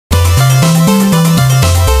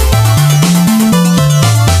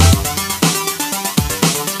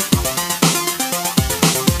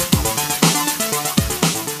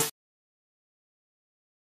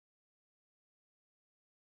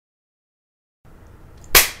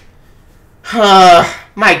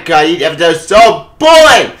My god, these episodes are so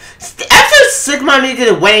boring! Episode 6 might be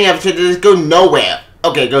the wedding episode that just go nowhere.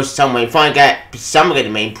 Okay, it goes somewhere. You finally got some of the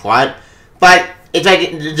main plot. But it's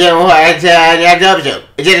like the general episode.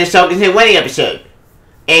 It's just a so-considered wedding episode.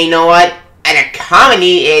 And you know what? As a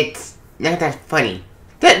comedy, it's not that funny.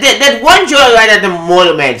 That one joke right at the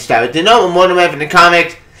Mortal Man stuff. You know Mortal Man from the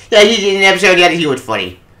comics? Yeah, he's in an episode, yeah, he was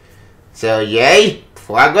funny. So, yay.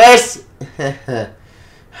 Progress.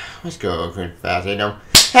 Let's go over it fast, you know.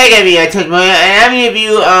 Hey, guys, I'm going to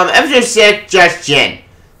review episode 6, Just Jen.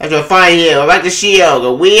 Episode 5 here, about the Shield,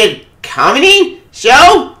 a weird comedy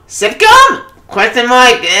show? Sitcom? Question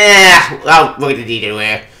mark? I'll look at the detail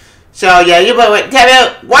here. So, yeah, you probably tell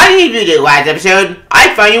me, why did you do the last episode?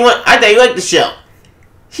 I thought you liked the show.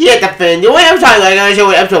 Here's the thing, the way I'm talking about the show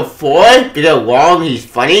with episode 4, because long, he's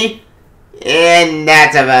funny. And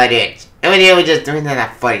that's about it. Everything was just doing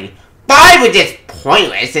that funny. 5 was just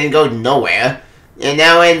pointless and goes nowhere. And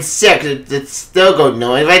now in 6, it still goes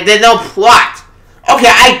nowhere. Like, there's no plot. Okay,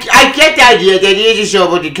 I get the idea that it is a show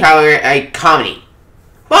about the color a comedy.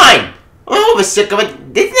 Fine. I'm over sick of it.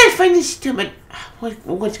 Isn't that funny? Stupid.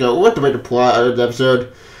 What's the plot of the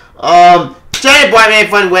episode? Started boy made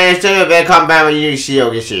fun when started a come back when you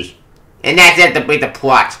shield issues. And that's it to break the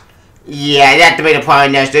plot. Yeah, that's to break the plot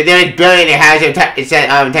in there. So they're building a house. It said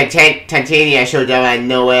Titania shows up out of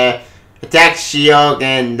nowhere. Attack Shield,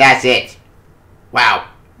 and that's it. Wow,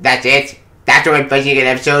 that's it. That's what I'm fighting in an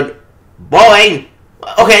episode. Boring.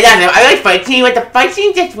 Okay, that's it. I like fight scene, but the fight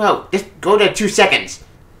scene just go to 2 seconds.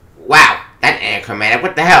 Wow, that's anticlimactic.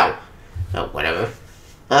 What the hell? Oh, whatever.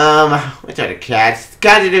 What's all the cats?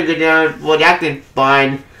 Cats are doing good now. Well, the acting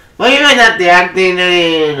fine. Well, even not the acting.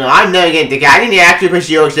 I'm never getting the cat. I think the actor for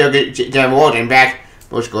Shield still get Jennifer Walden back.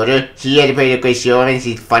 Most good. She had to play the great show. I mean,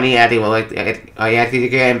 she's funny. I think I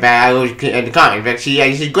think the bad in the comics. But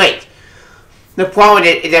she's great. The problem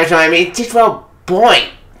with it is that it's just boring.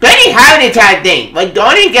 They didn't have an entire thing. Like the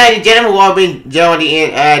only guy that Jennifer Walden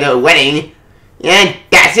in the wedding, and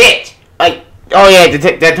that's it. Like, oh yeah,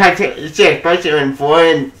 the first and 4,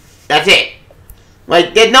 and that's it.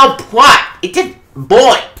 Like, there's no plot. It's just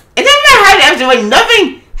boring. It doesn't matter how the episode, like,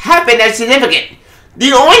 nothing happened that's significant.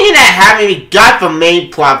 The only thing that happened we got from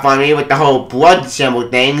main plot for me with the whole blood symbol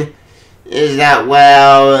thing is that,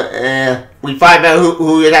 well, we find out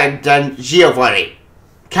who had done Shield for me.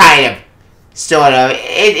 Kind of. Sort of.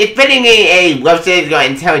 It's fitting a website got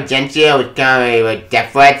Intelligentsia with kind of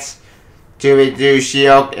death threats to do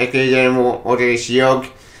Shield, or to Shield.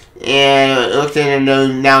 And it looks like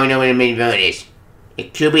now we know what the main villain is.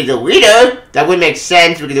 It could be the leader. That would make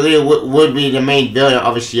sense because the leader would be the main villain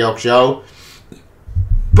of a Shield show.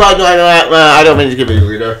 But no, I don't think it's gonna be the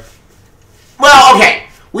leader. Well, okay.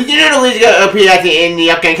 We do know the leader's gonna appear in the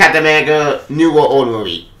upcoming Captain America New World Order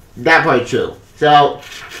movie. That part true. So,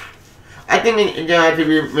 I think it's gonna have to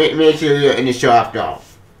be made to leader in the show after all.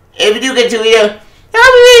 If we do get to leader, that would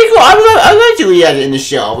be really cool. I would like to leader in the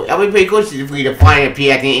show. That would be pretty cool for you to finally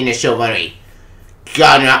appear in the show movie.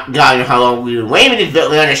 God knows how long we've been waiting for this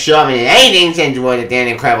villain on the show. I mean, anything since it was the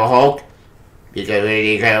Incredible Hulk. Because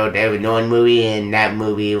really, there was no movie, and that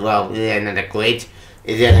movie, well, not that great.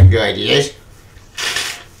 It's not good ideas.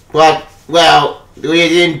 But, well, we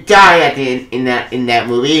didn't die in that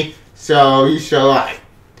movie, so he's still alive.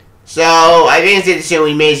 So, I think it's the show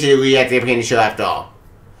we made sure we had to begin the show after all.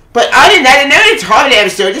 But other than that, another target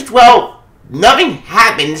episode, just, well, nothing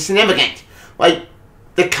happened significant. Like,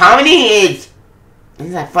 the comedy is,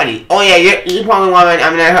 isn't that funny? Oh yeah, you probably want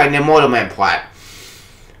I'm not hearing the Mortal Man plot.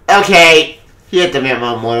 Okay. Here's the man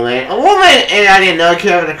Mortal Man. A woman, and I didn't know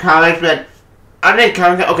care for the comics, but I didn't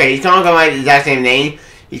come. Okay, he's kind of like the exact same name.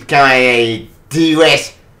 He's kind of a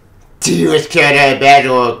D-list character at best,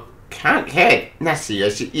 or kind of character, not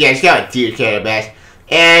serious. Yeah, he's kind of a D-list character at best.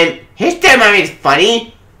 And his storyline is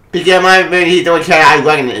funny because he's the only character I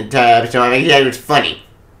like in the entire episode. I mean, he was funny,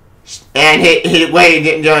 and his way he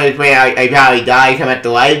didn't know his way how he died, come back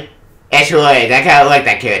to life. That's hilarious. I kind of like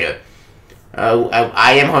that character.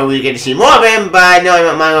 I am hoping we get to see more of him, but no,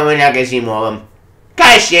 we're not going to see more of him.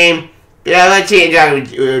 Kind of shame. Yeah, let's see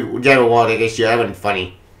it with General Walden this year. That wasn't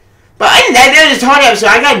funny. But other than that, there's a target episode.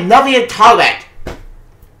 I got nothing to talk about.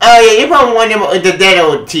 Oh, yeah, you probably wondering the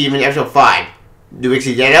Deado team in episode 5. Do we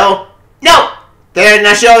see Deado? No! They're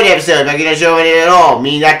not showing the episode. They're not showing it at all.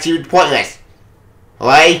 Meaning that team's pointless.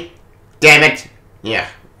 Alright? Damn it. Yeah.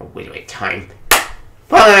 Oh, wait, time.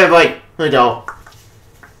 Probably everybody. Who's all?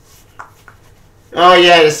 Oh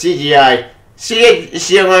yeah, the CGI.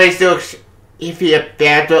 She already still iffy at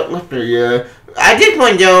bad, but yeah. At this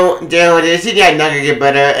point, though, the CGI is not gonna get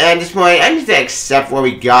better. At this point, I'm just gonna accept what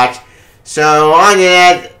we got. So on to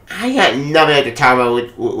that, I got nothing to talk about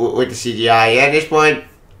with the CGI. At this point,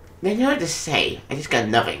 there's nothing to say. I just got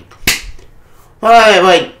nothing. Alright,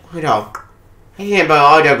 wait, hold on. I can't buy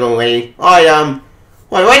all that going away. Alright,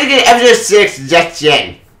 wait, why did you get episode 6 just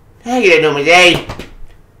yet? I get it number 8.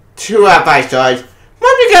 2 out of 5 stars.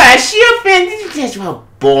 Mostly because a Shield fan, this is just well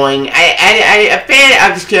boring. A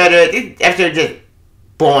fan of this character, this episode is just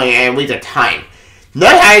boring and wastes of time.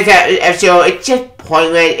 Not how this episode, it's just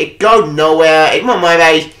pointless, it goes nowhere, it won't mind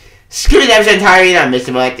I skip this episode entirely and I missed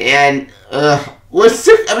it much, and we're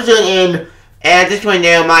 6 episodes in, and at this point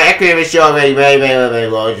now, my equity of the show is very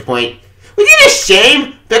low at this point. Which is a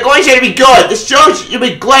shame, they're going to be good, the show should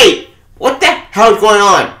be great. What the hell is going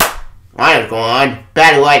on? I don't know what's going on,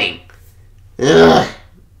 bad lighting. Ugh,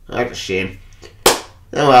 that's a shame.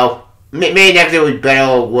 Oh well, maybe next episode will be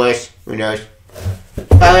better or worse, who knows.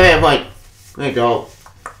 But point. Wait, go.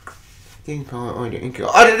 Oh,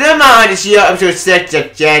 the man this year, episode 6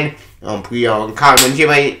 of Jen. Please comment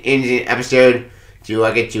in the episode. Do you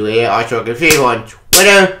like it? Do you hear? Also, if you on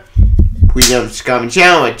Twitter, please subscribe to the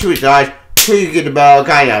channel with 2 stars. Please get the bell,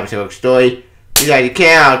 kind of episode story. If you guys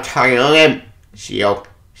can, I'll talk to you. See ya.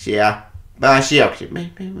 Bye. See ya.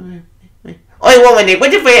 Only one thing.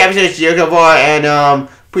 What's the favorite episode of Shield so far? And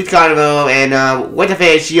please comment below. And what's the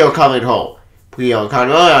favorite Shield comment hole? Please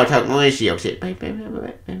comment below. I'll talk more. See you.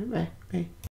 Bye.